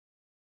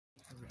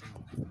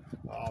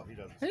Oh, he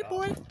doesn't Hey, stop.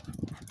 boy.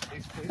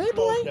 He Hey,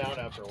 boy. slows down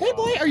after a Hey,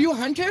 while. boy, are you a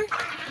hunter?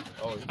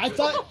 Oh, I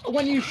thought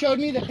when you showed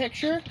me the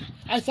picture,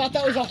 I thought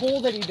that was a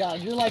hole that he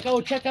dug. You're like,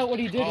 oh, check out what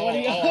he did. Oh, What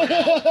he...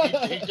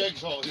 no. He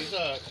digs holes. He's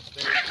they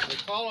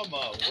call him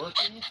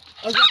working.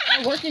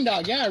 a working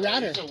dog, yeah, a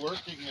ratter. He's a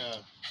working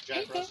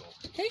Jack Russell.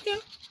 There you go.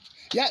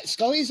 Yeah,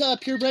 Scully's a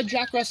purebred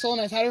Jack Russell,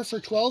 and I've had her for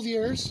 12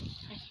 years.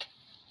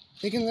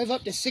 They can live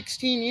up to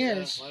 16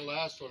 years. Yeah, my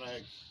last one,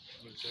 I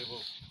was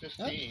able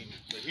 15.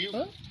 But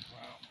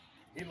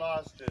he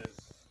lost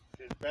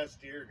his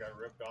best deer, got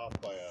ripped off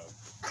by a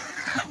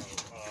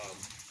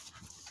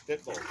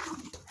pit bull.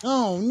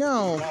 Oh,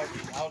 no.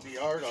 Out in the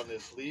yard on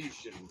this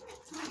leash, and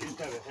he used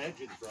to have a hedge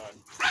in front.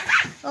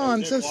 Oh,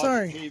 I'm so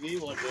sorry. I was watching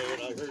TV one day,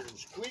 and I heard him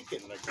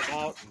squeaking, and I come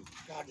out, and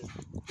God, this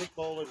pit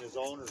bull and his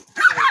owner,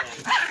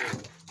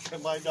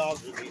 and my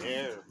dog's in the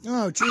air.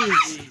 Oh,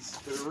 jeez.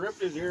 They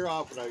ripped his ear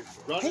off, and I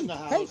run in the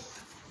house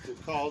to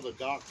call the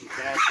doctor,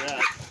 vet,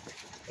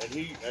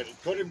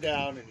 and put him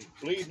down, and he's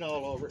bleeding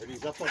all over, and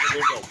he's up on the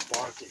window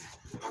barking.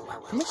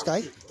 Come here,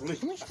 Sky. Come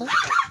here, Sky.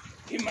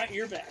 Give my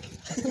ear back.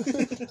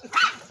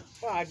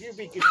 God, you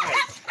be good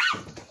night.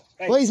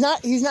 Hey. Well, he's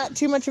not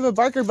too much of a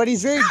barker, but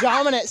he's very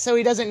dominant, so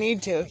he doesn't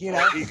need to. You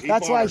know, he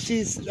that's why barks.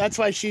 she's. He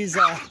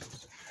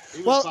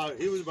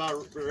was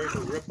about ready to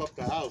rip up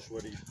the house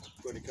when he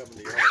come in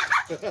the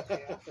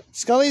yard.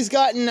 Scully's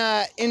gotten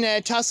in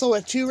a tussle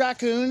with 2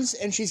 raccoons,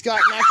 and she's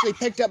gotten actually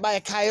picked up by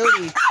a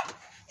coyote.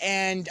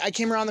 And I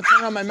came around the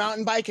corner on my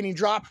mountain bike, and he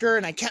dropped her,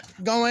 and I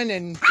kept going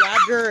and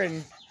grabbed her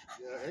and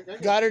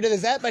got her to the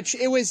vet. But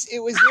it was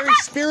very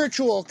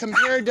spiritual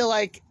compared to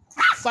like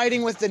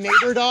fighting with the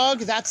neighbor dog.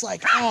 That's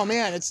like, oh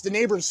man, it's the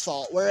neighbor's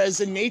fault. Whereas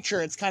in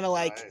nature, it's kind of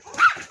like,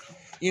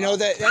 you know, and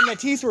the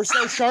teeth were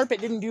so sharp, it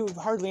didn't do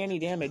hardly any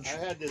damage. I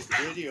had this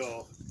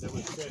video that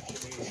was sent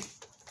to me,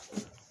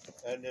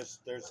 and there's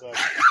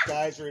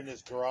guys are in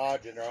this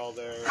garage, and they're all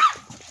there, and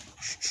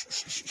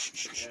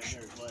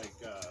there's like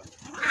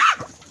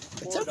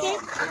It's 4 okay.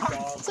 dogs, 6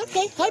 dogs. It's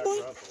okay. Hi, boy.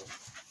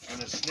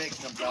 And a snake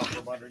comes out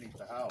from underneath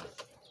the house.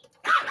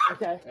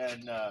 Okay.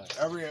 And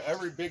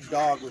every big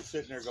dog was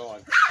sitting there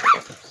going,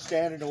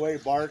 standing away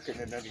barking,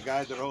 and then the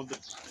guy that owned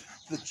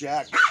the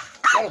jack,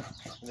 get him!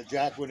 And the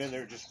jack went in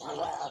there just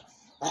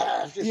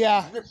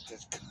Yeah. ripped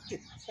this.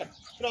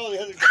 And all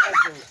the other guys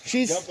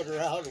were jumping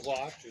around and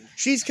watching.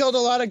 She's killed a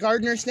lot of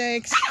gardener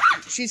snakes.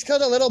 She's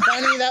killed a little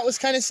bunny that was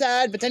kind of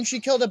sad, but then she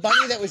killed a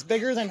bunny that was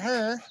bigger than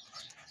her.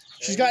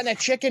 She's gotten a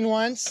chicken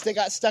once that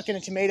got stuck in a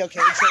tomato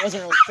cage, so it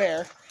wasn't really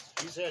fair.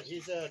 He's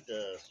had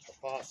a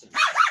possum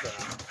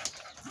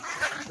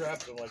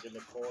trapped him like in the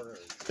corner.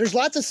 There's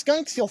lots of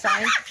skunks you'll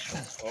find.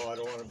 Oh, I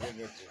don't want to bring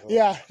this to home.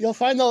 Yeah, you'll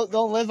find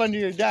they'll live under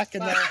your deck.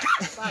 And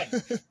Bye.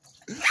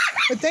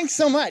 But thanks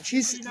so much.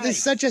 He's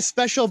such a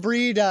special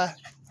breed.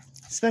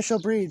 Special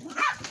breed.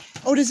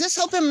 Oh, does this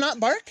help him not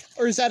bark,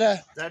 or is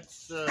that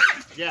That's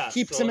yeah.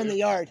 keeps so him in the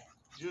yard?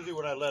 Usually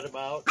when I let him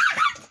out,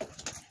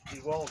 he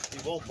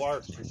won't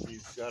bark because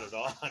he's got it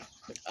on.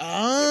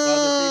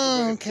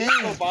 Oh, If okay.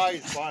 people go by,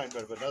 he's fine,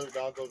 but if another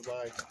dog goes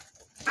by,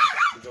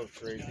 he goes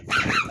crazy.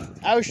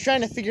 I was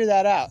trying to figure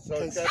that out. So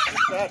it's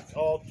got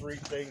all 3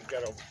 things.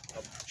 Got a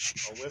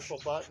whistle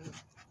button,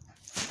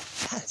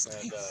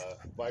 and a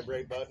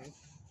vibrate button,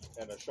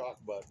 and a shock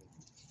button.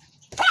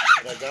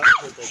 And I got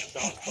it with the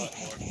shock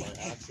button once by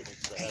accident.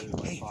 So I had it in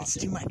my Hey, that's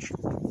pocket. too much.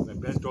 And I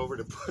bent over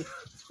to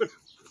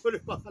put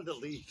him on the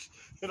leash.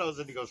 And all of a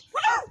sudden he goes,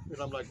 and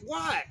I'm like,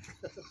 what?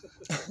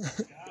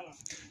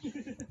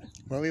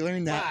 Well, we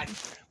learned that.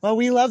 Well,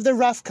 we love the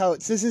rough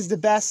coats. This is the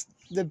best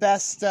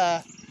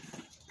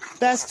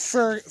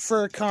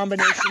fur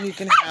combination you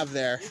can have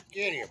there. You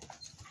get him.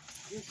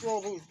 You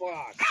show who's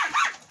boss.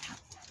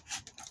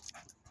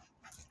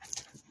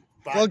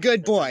 Well,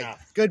 good boy.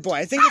 Good boy.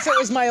 I think if it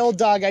was my old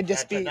dog, I'd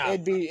just That's enough.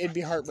 it'd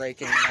be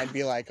heartbreaking, and I'd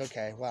be like,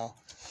 okay, well.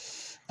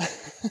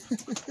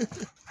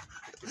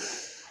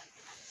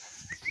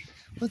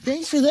 Well,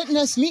 thanks for letting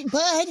us meet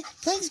Bud.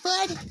 Thanks,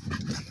 Bud.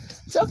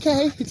 It's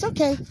okay. It's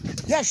okay.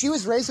 Yeah, she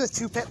was raised with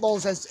 2 pit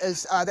bulls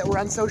as that were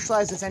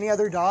unsocialized as any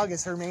other dog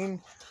as her main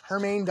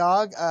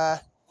dog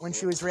when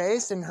she was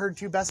raised, and her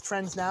 2 best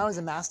friends now is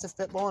a Mastiff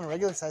pit bull and a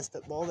regular sized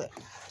pit bull that,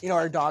 you know,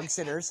 are dog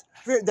sitters.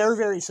 They're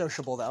very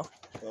sociable though.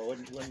 Well,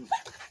 when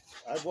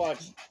I've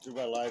watched through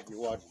my life, you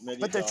watch many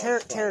But they're dogs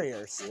fight.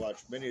 terriers. You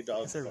watch many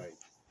dogs They're- fight.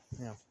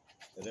 Yeah.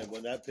 And then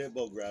when that pit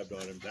bull grabbed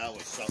on him, that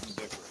was something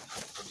different.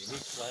 I mean, he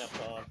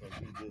clamped on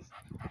him.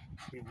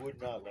 He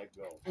would not let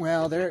go.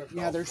 Well,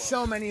 there's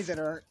so many that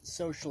are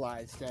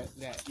socialized that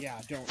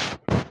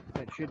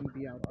shouldn't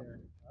be out there.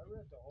 I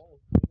read the whole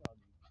thing on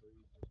these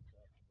trees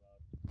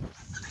and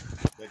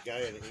stuff about that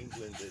guy in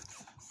England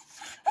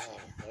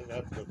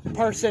that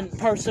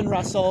Parson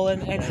Russell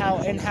and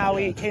how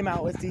he came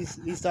out with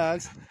these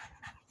dogs.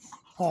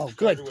 Oh,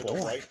 good started with a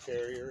boy. white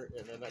terrier,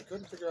 and then I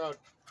couldn't figure out.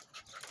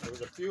 There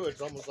was a few.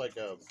 It's almost like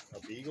a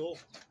beagle,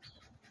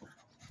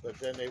 but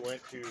then they went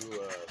to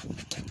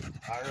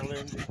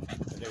Ireland,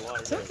 and they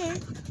wanted It's okay.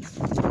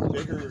 a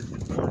bigger,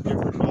 more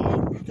different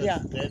dog because Yeah.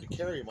 they had to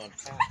carry him on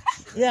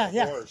packs.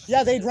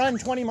 Yeah, they'd run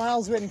 20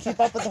 miles with it and keep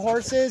up with the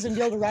horses and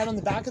be able to ride on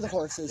the back of the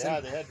horses. Yeah,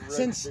 And they had to run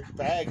since- big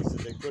bags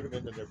that they put them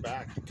into their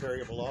back to carry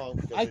them along.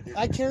 because they didn't-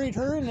 I carried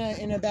her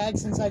in a bag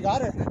since I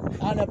got her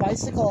on a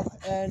bicycle,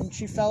 and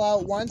she fell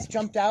out once,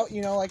 jumped out,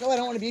 you know, like, oh, I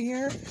don't want to be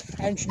here,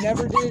 and she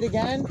never did it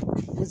again.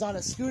 Was on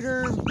a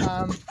scooter,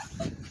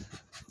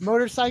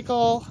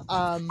 motorcycle.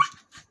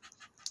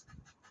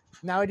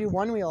 Now I do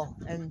one wheel,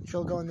 and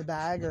she'll go in the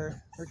bag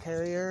or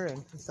carrier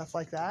and stuff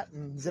like that,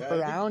 and zip Yeah,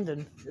 around,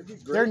 and It'd be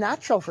they're great.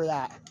 natural for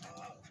that.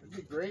 It'd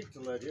be great to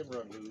let him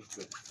run loose,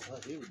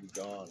 but he would be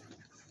gone.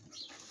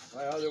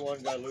 My other one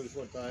got loose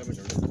one time, and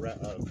there was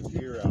a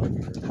deer out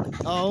here.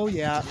 Oh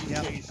yeah, He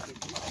yeah. chased him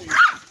clear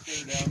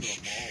down to a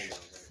mall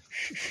down there.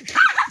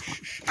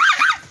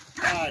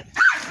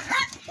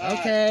 Bye.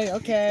 Okay. Yeah,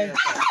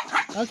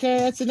 Okay,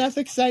 that's enough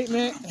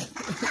excitement.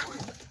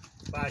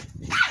 bye.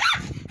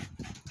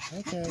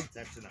 Okay.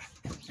 That's enough.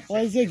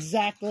 Well, he's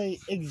exactly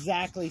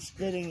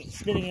spitting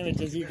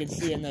images you can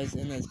see in those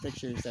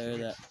pictures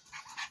there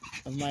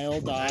of my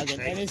old dog,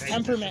 and his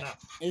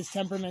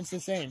temperament's the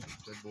same.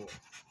 Good boy.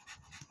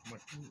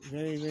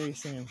 Very, very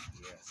same.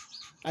 Yes.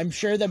 I'm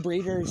sure the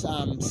breeders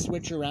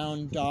switch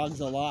around dogs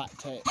a lot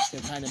to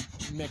kind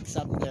of mix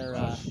up their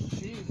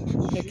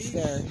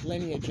their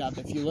lineage up.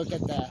 If you look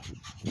at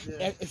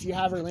if you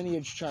have her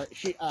lineage chart,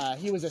 he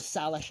was a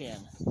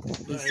Salishan.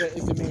 Is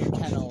the main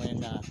kennel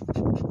in Canada.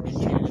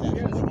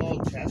 Yeah, they're all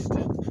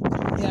tested.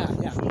 Yeah.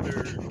 So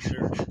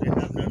they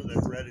have none of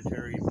the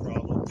hereditary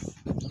problems.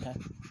 Okay.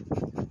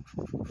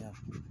 Yeah.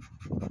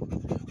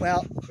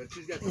 Well, But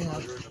she's got the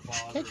mother and the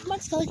father. okay, come on,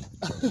 Scully.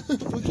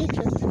 We'll get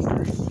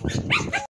you.